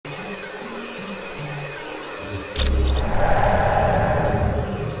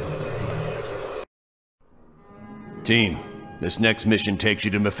Team, this next mission takes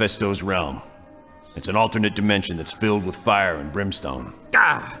you to Mephisto'S realm. It's an alternate dimension that's filled with fire and brimstone.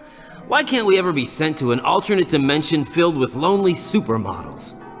 Ah! Why can't we ever be sent to an alternate dimension filled with lonely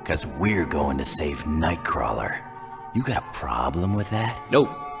supermodels? 'Cause we're going to save Nightcrawler. You got a problem with that? Nope.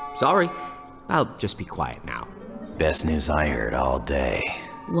 Sorry. I'll just be quiet now. Best news I heard all day.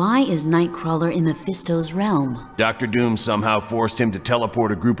 Why is Nightcrawler in Mephisto'S realm? Dr. Doom somehow forced him to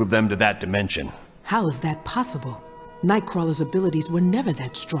teleport a group of them to that dimension. How is that possible? Nightcrawler's abilities were never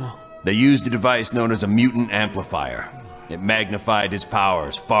that strong. They used a device known as a mutant amplifier. It magnified his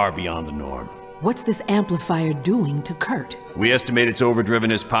powers far beyond the norm. What's this amplifier doing to Kurt? We estimate it's overdriven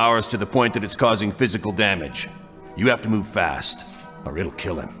his powers to the point that it's causing physical damage. You have to move fast, or it'll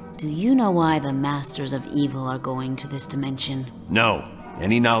kill him. Do you know why the Masters of Evil are going to this dimension? No.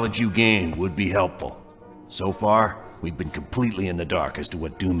 Any knowledge you gain would be helpful. So far, we've been completely in the dark as to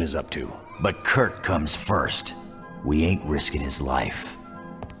what Doom is up to. But Kurt comes first. We ain't risking his life.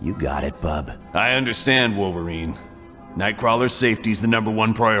 You got it, bub. I understand, Wolverine. Nightcrawler's safety's the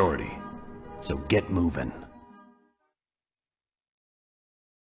 #1 priority. So get moving.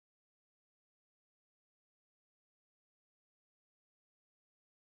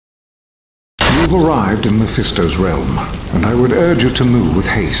 You've arrived in Mephisto's realm, and I would urge you to move with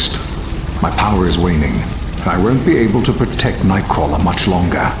haste. My power is waning, and I won't be able to protect Nightcrawler much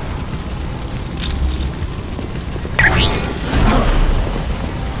longer.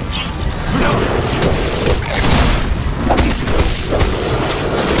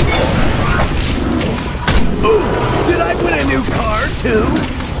 Did I win a new car, too?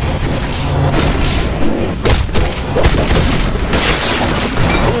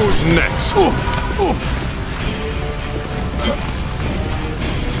 Who's next?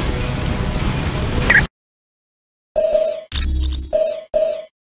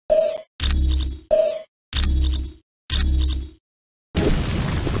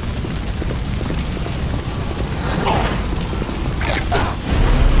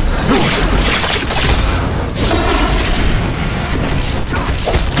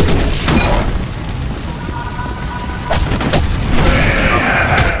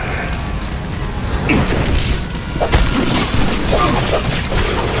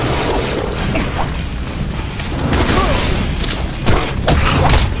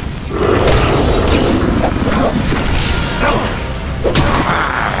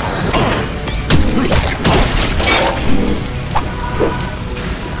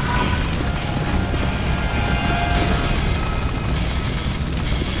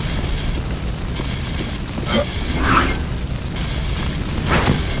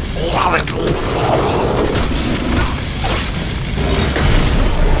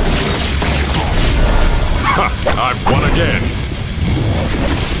 I've won again.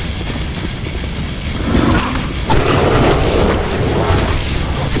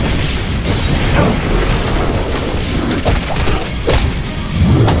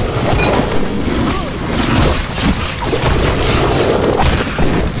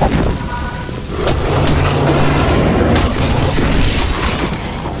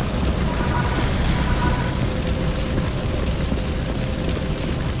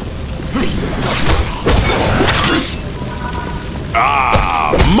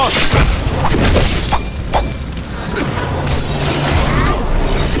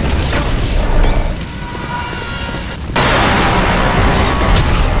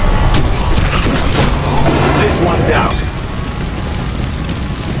 This one's out.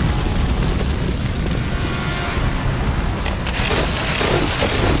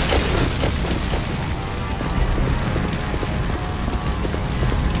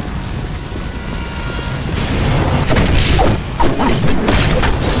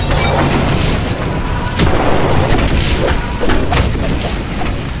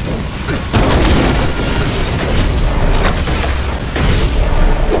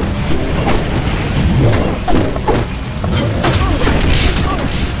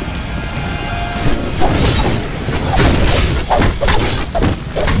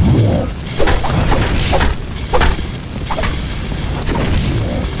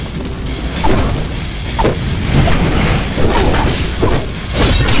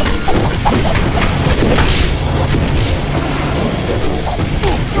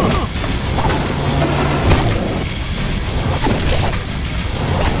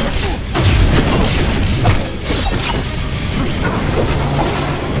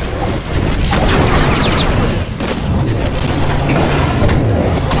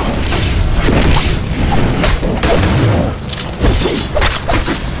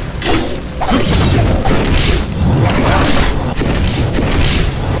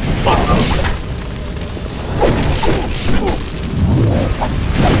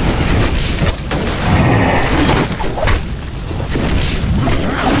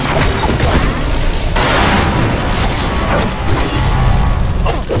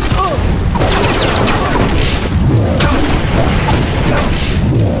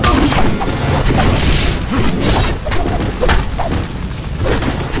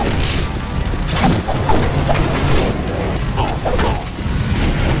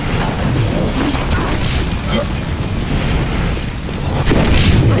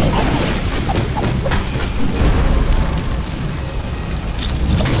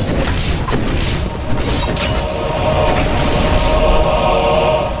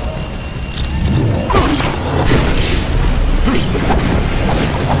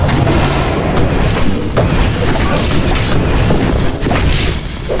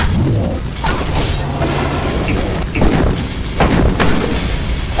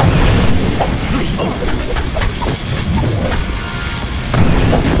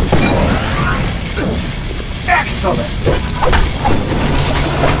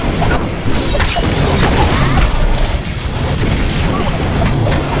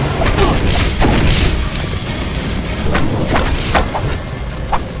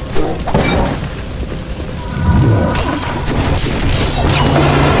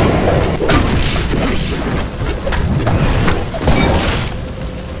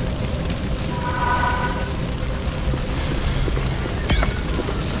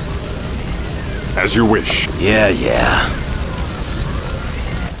 As you wish. Yeah.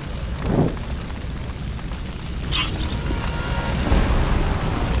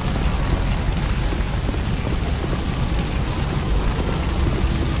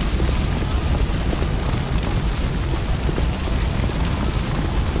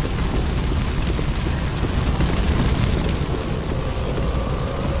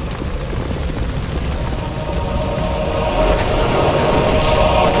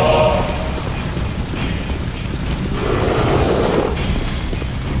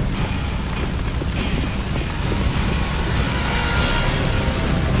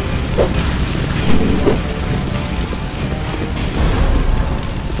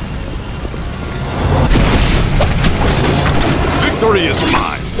 Victory is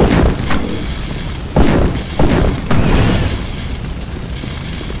mine!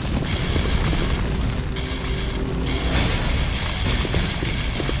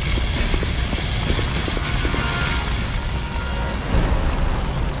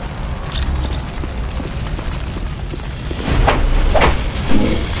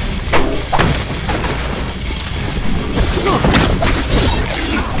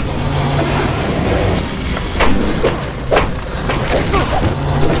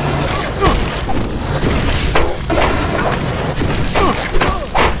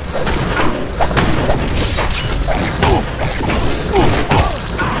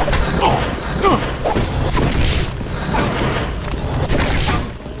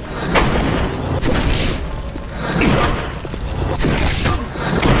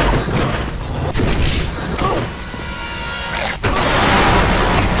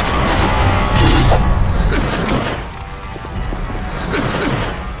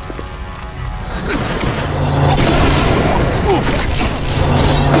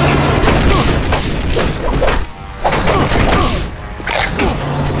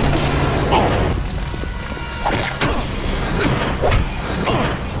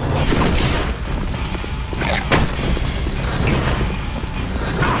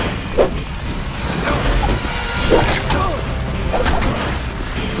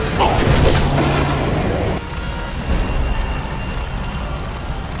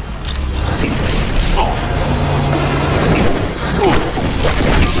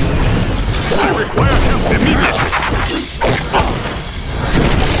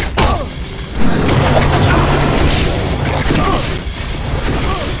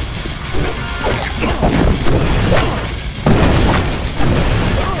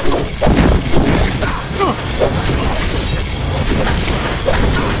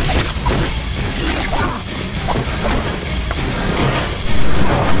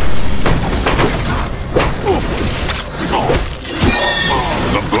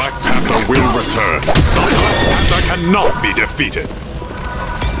 Will return. The Black Panther cannot be defeated.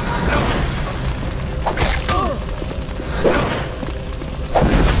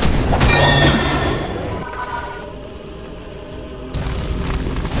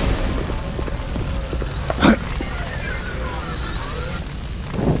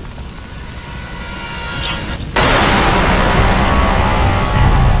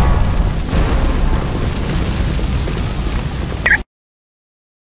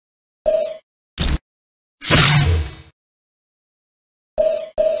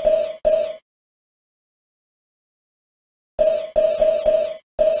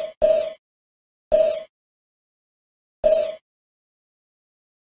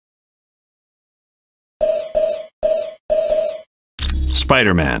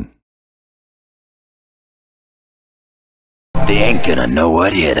 Spider-Man. They ain't gonna know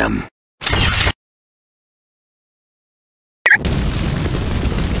what hit him.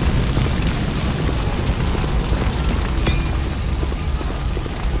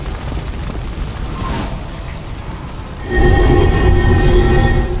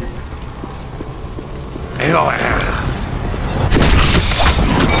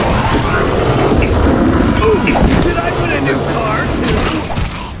 Did I win a new car, too?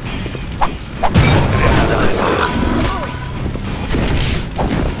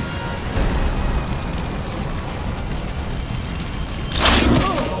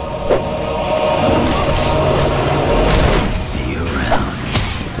 See you around,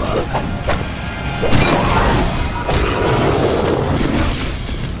 bub.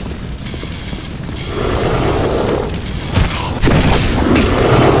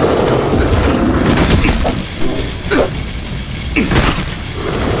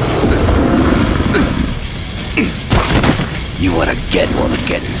 You wanna get while the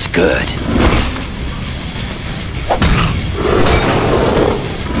getting's good.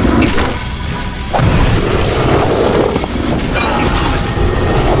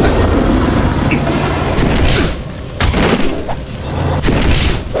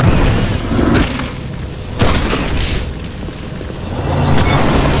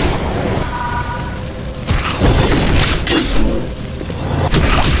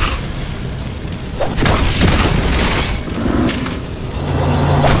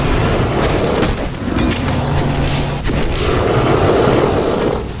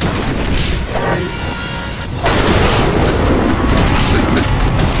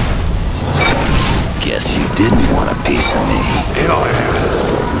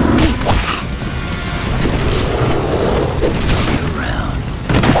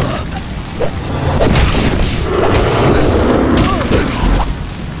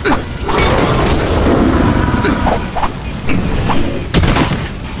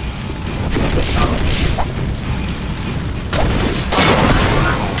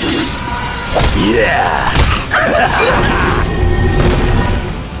 Yeah!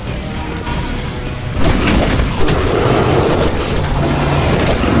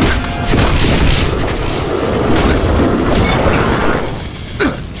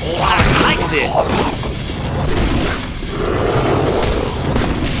 I like this!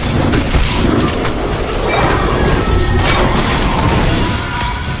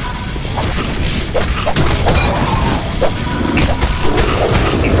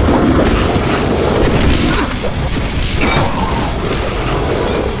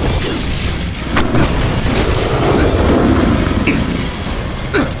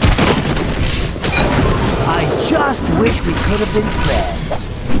 Just wish we could have been friends.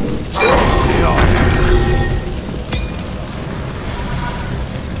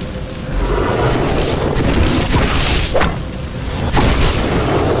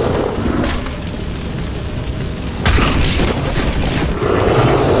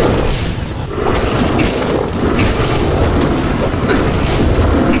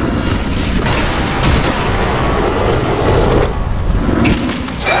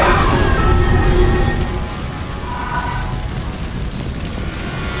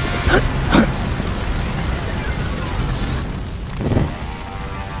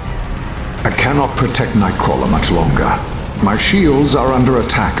 I cannot protect Nightcrawler much longer. My shields are under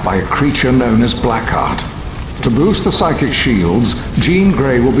attack by a creature known as Blackheart. To boost the psychic shields, Jean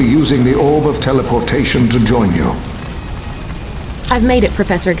Grey will be using the Orb of Teleportation to join you. I've made it,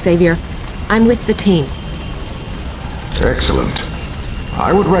 Professor Xavier. I'm with the team. Excellent.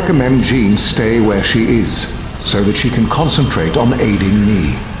 I would recommend Jean stay where she is, so that she can concentrate on aiding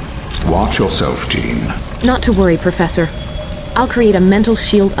me. Watch yourself, Jean. Not to worry, Professor. I'll create a mental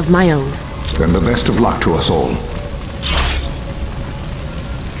shield of my own. Then the best of luck to us all.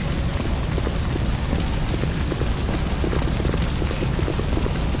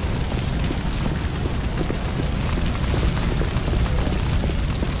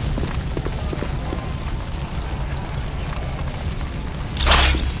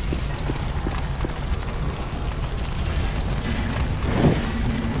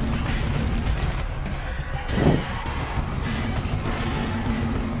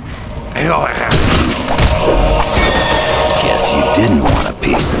 Guess you didn't want a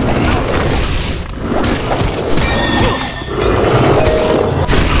piece of me.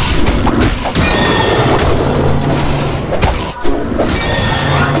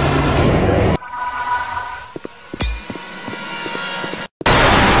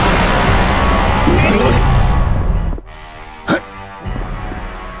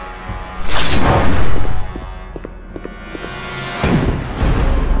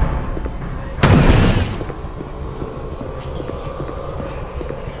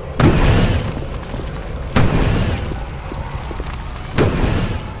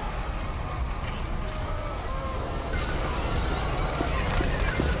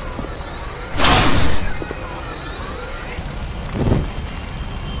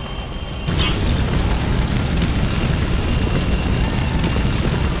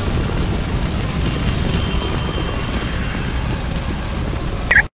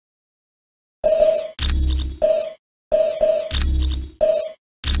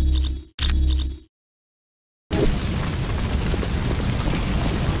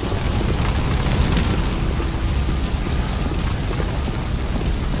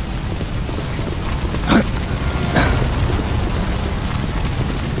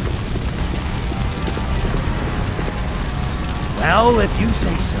 Well, if you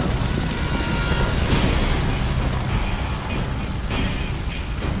say so.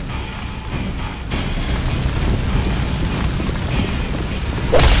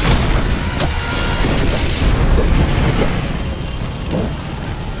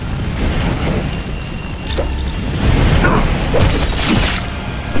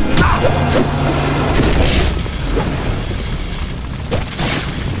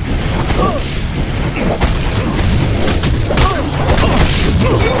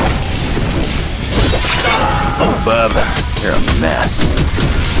 Bubba, you're a mess.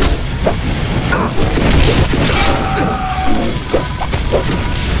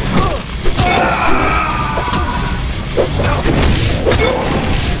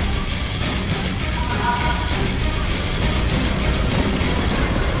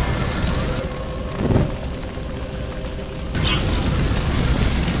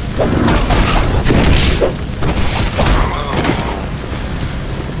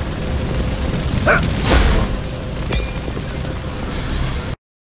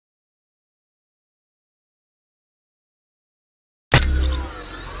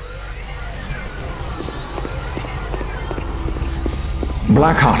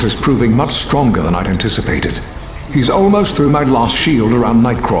 Blackheart is proving much stronger than I'd anticipated. He's almost through my last shield around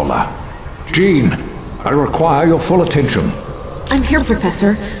Nightcrawler. Jean, I require your full attention. I'm here,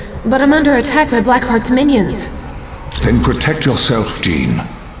 Professor, but I'm under attack by Blackheart's minions. Then protect yourself, Jean.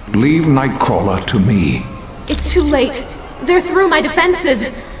 Leave Nightcrawler to me. It's too late. They're through my defenses.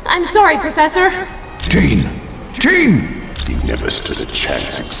 I'm sorry, Professor. Jean! Jean! You never stood a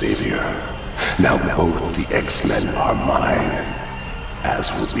chance, Xavier. Now both the X-Men are mine,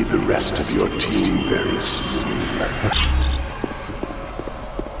 as will be the rest of your team very soon.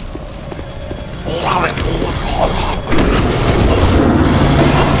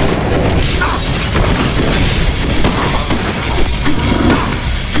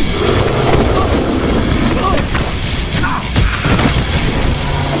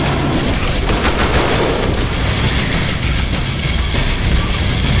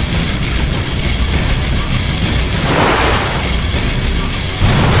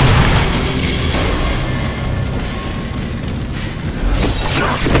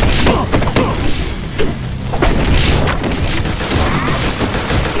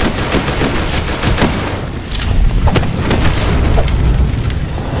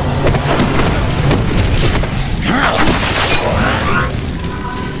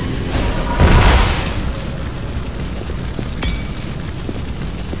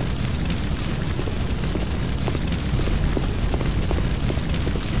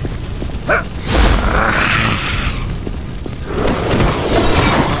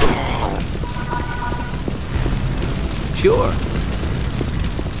 Sure.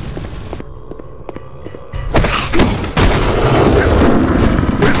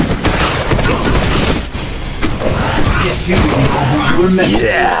 Guess you know who you were messing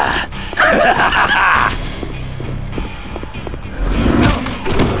with.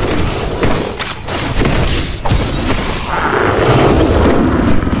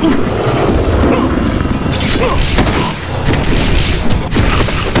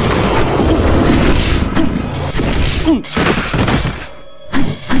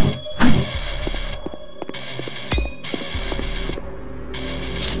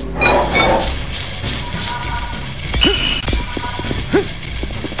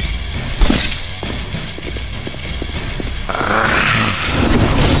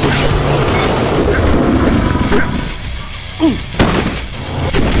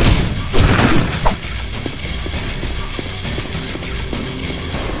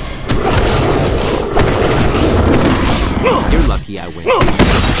 You're lucky I win.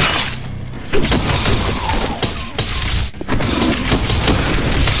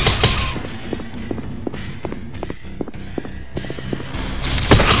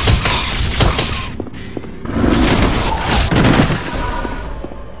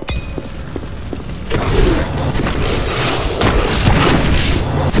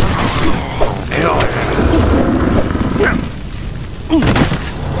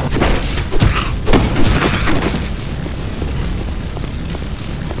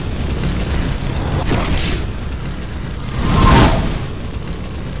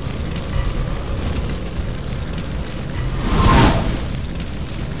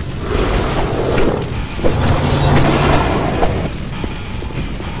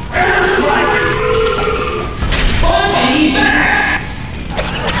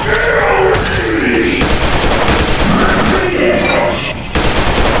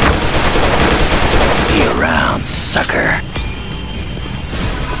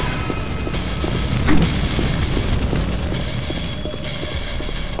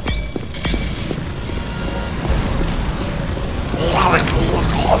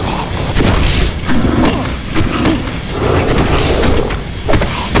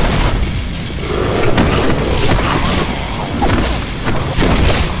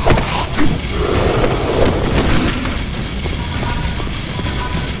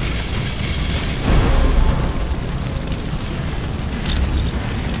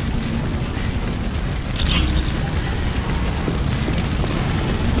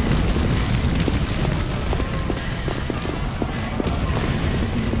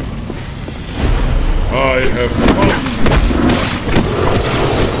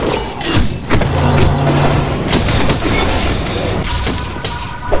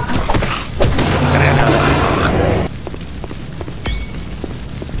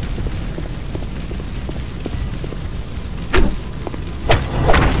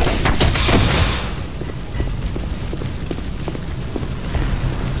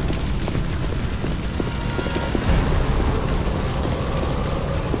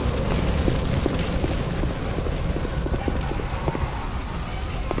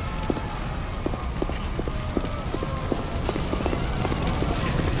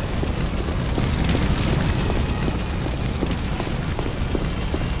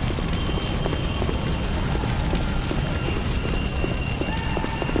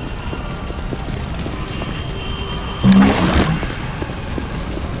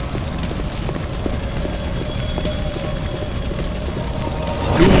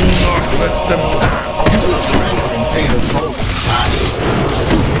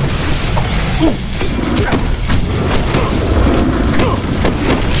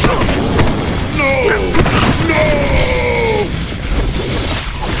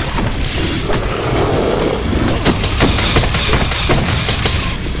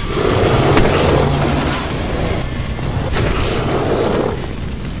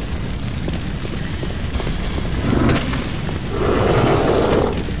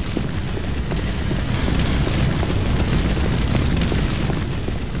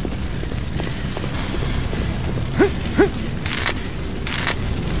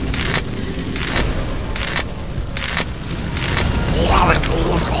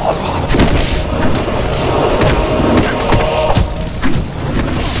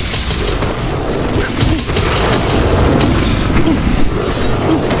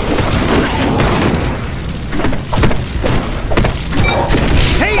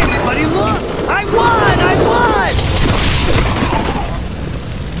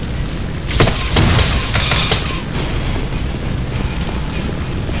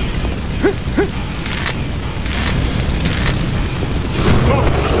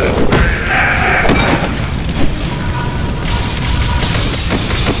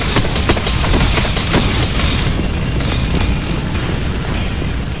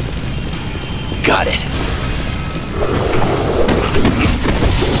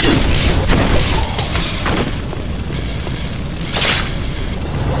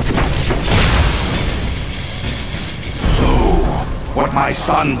 what my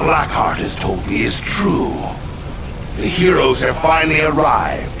son Blackheart has told me is true. The heroes have finally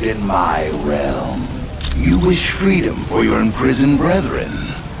arrived in my realm. You wish freedom for your imprisoned brethren.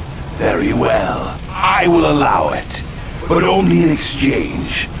 Very well. I will allow it, but only in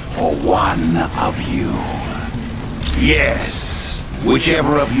exchange for one of you. Yes,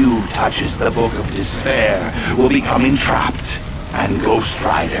 whichever of you touches the Book of Despair will become entrapped, and Ghost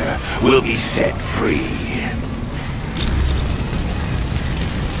Rider will be set free.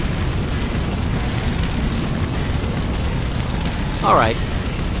 All right.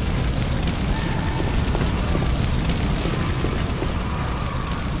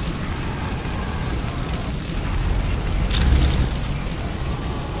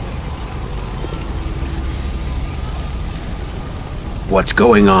 What's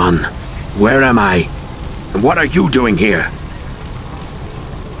going on? Where am I? And what are you doing here?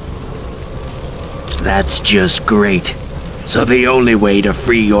 That's just great. So the only way to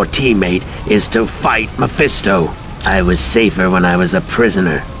free your teammate is to fight Mephisto. I was safer when I was a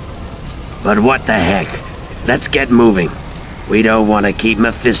prisoner. But what the heck? Let's get moving. We don't want to keep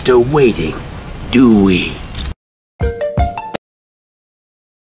Mephisto waiting, do we?